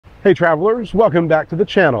Hey travelers, welcome back to the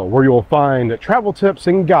channel where you'll find travel tips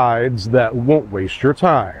and guides that won't waste your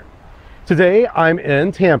time. Today I'm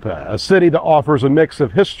in Tampa, a city that offers a mix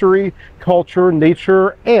of history, culture,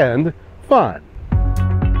 nature, and fun.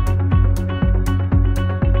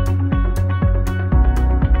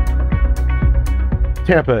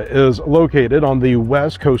 Tampa is located on the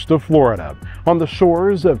west coast of Florida, on the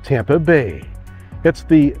shores of Tampa Bay. It's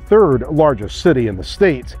the third largest city in the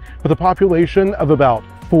state, with a population of about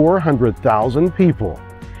 400,000 people.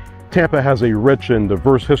 Tampa has a rich and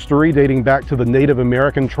diverse history dating back to the Native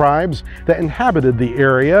American tribes that inhabited the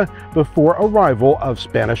area before arrival of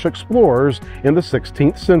Spanish explorers in the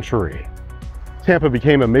 16th century. Tampa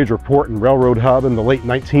became a major port and railroad hub in the late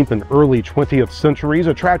 19th and early 20th centuries,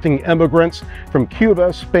 attracting immigrants from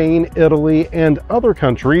Cuba, Spain, Italy, and other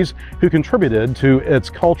countries who contributed to its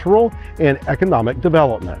cultural and economic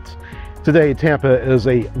development. Today, Tampa is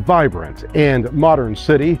a vibrant and modern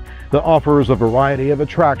city that offers a variety of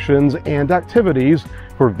attractions and activities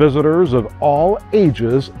for visitors of all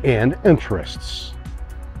ages and interests.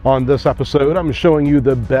 On this episode, I'm showing you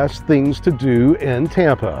the best things to do in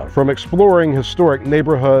Tampa, from exploring historic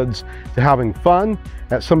neighborhoods to having fun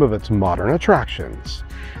at some of its modern attractions.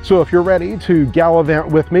 So if you're ready to gallivant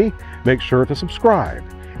with me, make sure to subscribe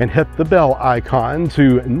and hit the bell icon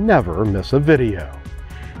to never miss a video.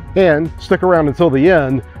 And stick around until the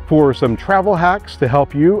end for some travel hacks to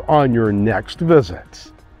help you on your next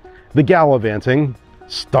visit. The gallivanting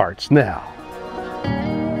starts now.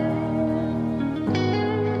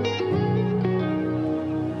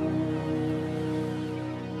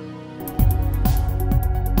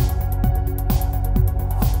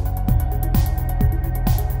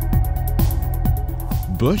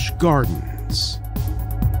 Busch Gardens.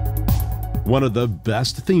 One of the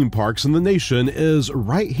best theme parks in the nation is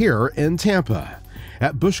right here in Tampa.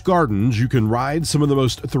 At Busch Gardens, you can ride some of the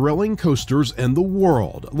most thrilling coasters in the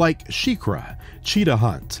world, like SheiKra, Cheetah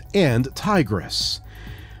Hunt, and Tigress.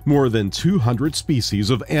 More than 200 species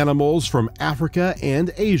of animals from Africa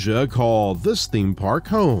and Asia call this theme park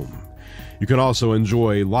home. You can also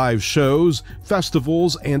enjoy live shows,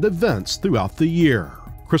 festivals, and events throughout the year.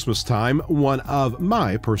 Christmas time, one of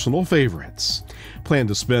my personal favorites. Plan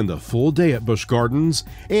to spend a full day at Busch Gardens,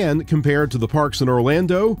 and compared to the parks in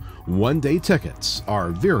Orlando, one-day tickets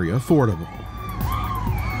are very affordable.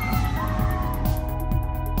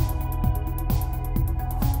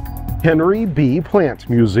 Henry B. Plant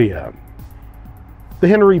Museum. The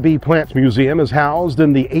Henry B. Plant Museum is housed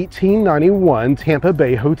in the 1891 Tampa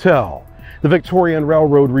Bay Hotel, the Victorian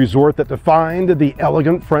railroad resort that defined the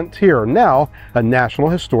elegant frontier, now a National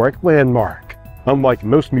Historic Landmark. Unlike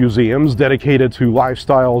most museums dedicated to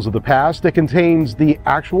lifestyles of the past, it contains the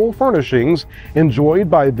actual furnishings enjoyed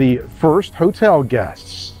by the first hotel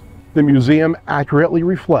guests. The museum accurately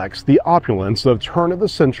reflects the opulence of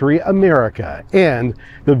turn-of-the-century America and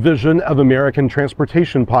the vision of American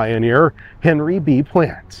transportation pioneer Henry B.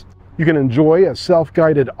 Plant. You can enjoy a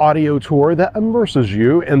self-guided audio tour that immerses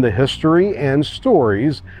you in the history and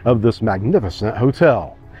stories of this magnificent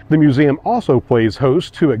hotel. The museum also plays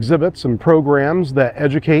host to exhibits and programs that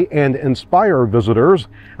educate and inspire visitors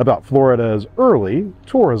about Florida's early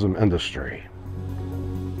tourism industry.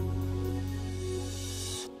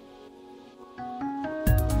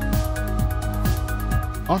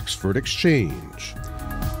 Oxford Exchange.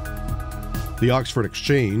 The Oxford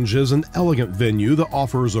Exchange is an elegant venue that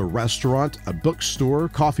offers a restaurant, a bookstore,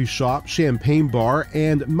 coffee shop, champagne bar,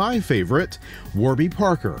 and my favorite, Warby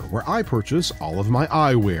Parker, where I purchase all of my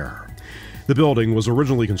eyewear. The building was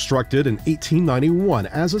originally constructed in 1891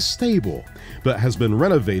 as a stable, but has been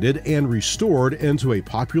renovated and restored into a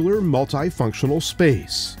popular multifunctional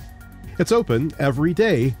space. It's open every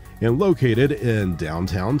day and located in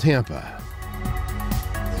downtown Tampa.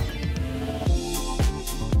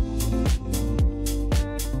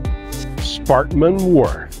 Sparkman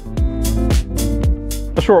Wharf.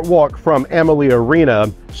 A short walk from Amalie Arena,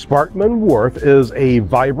 Sparkman Wharf is a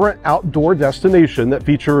vibrant outdoor destination that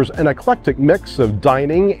features an eclectic mix of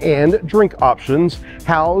dining and drink options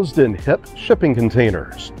housed in hip shipping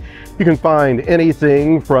containers. You can find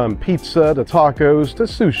anything from pizza to tacos to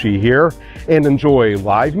sushi here and enjoy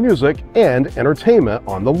live music and entertainment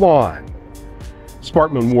on the lawn.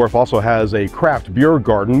 Sparkman Wharf also has a craft beer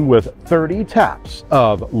garden with 30 taps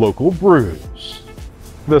of local brews.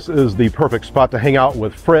 This is the perfect spot to hang out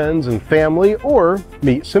with friends and family or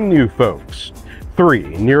meet some new folks. 3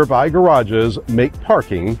 nearby garages make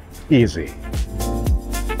parking easy.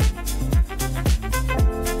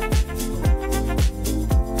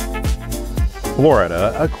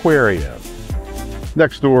 Florida Aquarium.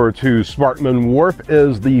 Next door to Sparkman Wharf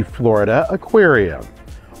is the Florida Aquarium.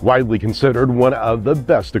 Widely considered one of the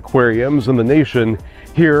best aquariums in the nation,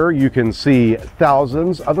 here you can see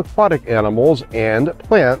thousands of aquatic animals and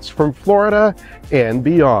plants from Florida and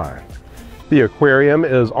beyond. The aquarium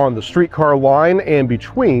is on the streetcar line and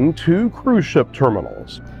between two cruise ship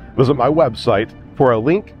terminals. Visit my website for a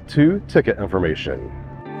link to ticket information.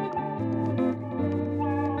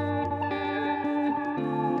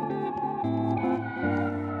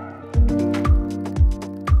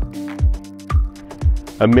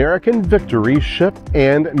 American Victory Ship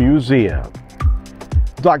and Museum.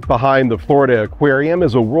 Docked behind the Florida Aquarium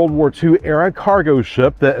is a World War II era cargo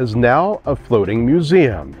ship that is now a floating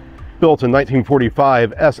museum. Built in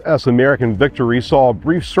 1945, SS American Victory saw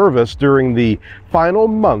brief service during the final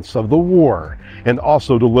months of the war and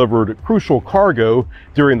also delivered crucial cargo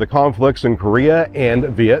during the conflicts in Korea and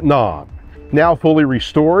Vietnam. Now fully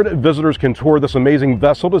restored, visitors can tour this amazing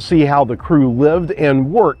vessel to see how the crew lived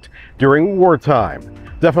and worked during wartime.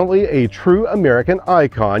 Definitely a true American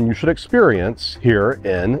icon you should experience here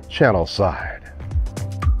in Channelside.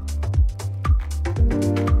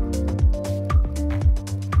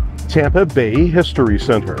 Tampa Bay History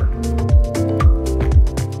Center.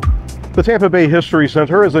 The Tampa Bay History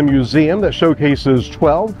Center is a museum that showcases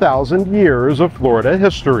 12,000 years of Florida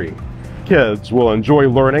history. Kids will enjoy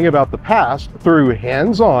learning about the past through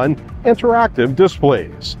hands-on, interactive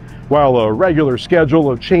displays, while a regular schedule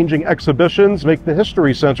of changing exhibitions make the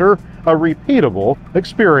History Center a repeatable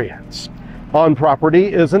experience. On property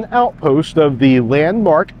is an outpost of the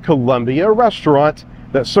landmark Columbia restaurant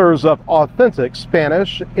that serves up authentic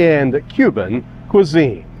Spanish and Cuban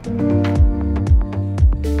cuisine.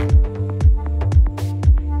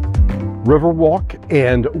 Riverwalk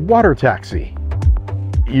and water taxi.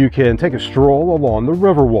 You can take a stroll along the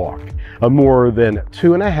Riverwalk, a more than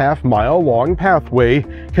 2.5 mile long pathway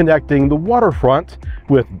connecting the waterfront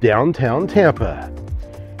with downtown Tampa.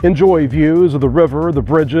 Enjoy views of the river, the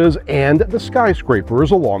bridges, and the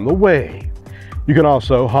skyscrapers along the way. You can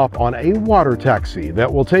also hop on a water taxi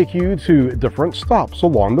that will take you to different stops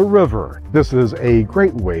along the river. This is a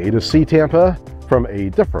great way to see Tampa from a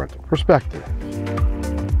different perspective.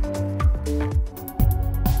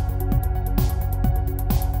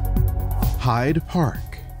 Hyde Park.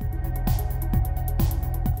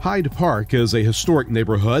 Hyde Park is a historic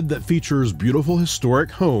neighborhood that features beautiful historic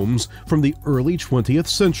homes from the early 20th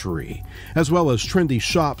century, as well as trendy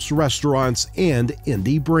shops, restaurants, and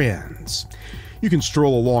indie brands. You can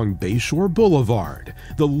stroll along Bayshore Boulevard,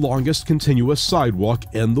 the longest continuous sidewalk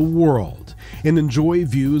in the world, and enjoy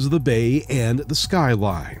views of the bay and the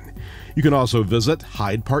skyline. You can also visit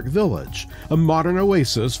Hyde Park Village, a modern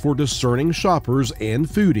oasis for discerning shoppers and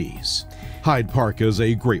foodies. Hyde Park is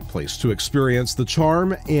a great place to experience the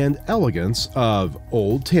charm and elegance of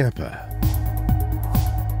Old Tampa.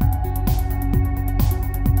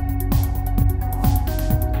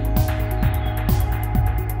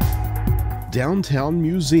 Downtown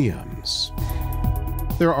museums.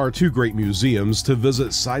 There are two great museums to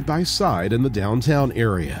visit side by side in the downtown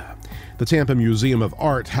area. The Tampa Museum of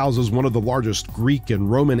Art houses one of the largest Greek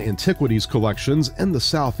and Roman antiquities collections in the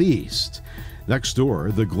Southeast. Next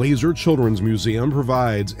door, the Glazer Children's Museum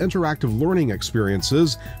provides interactive learning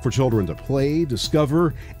experiences for children to play,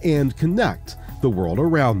 discover, and connect the world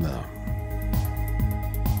around them.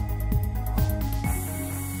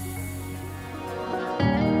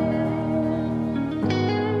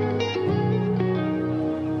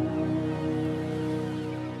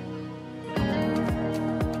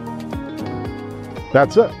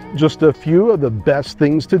 That's it. Just a few of the best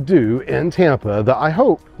things to do in Tampa that I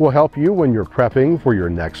hope will help you when you're prepping for your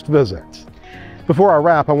next visit. Before I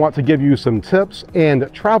wrap, I want to give you some tips and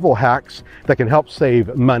travel hacks that can help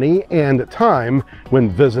save money and time when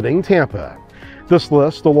visiting Tampa. This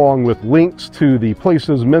list, along with links to the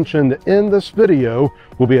places mentioned in this video,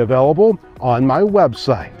 will be available on my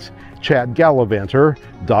website,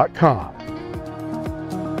 ChadGallivanter.com.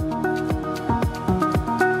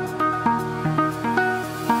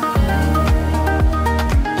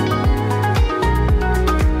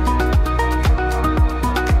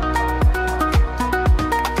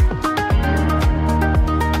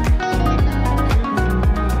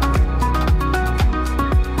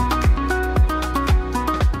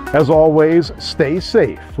 As always, stay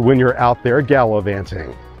safe when you're out there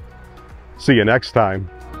gallivanting. See you next time.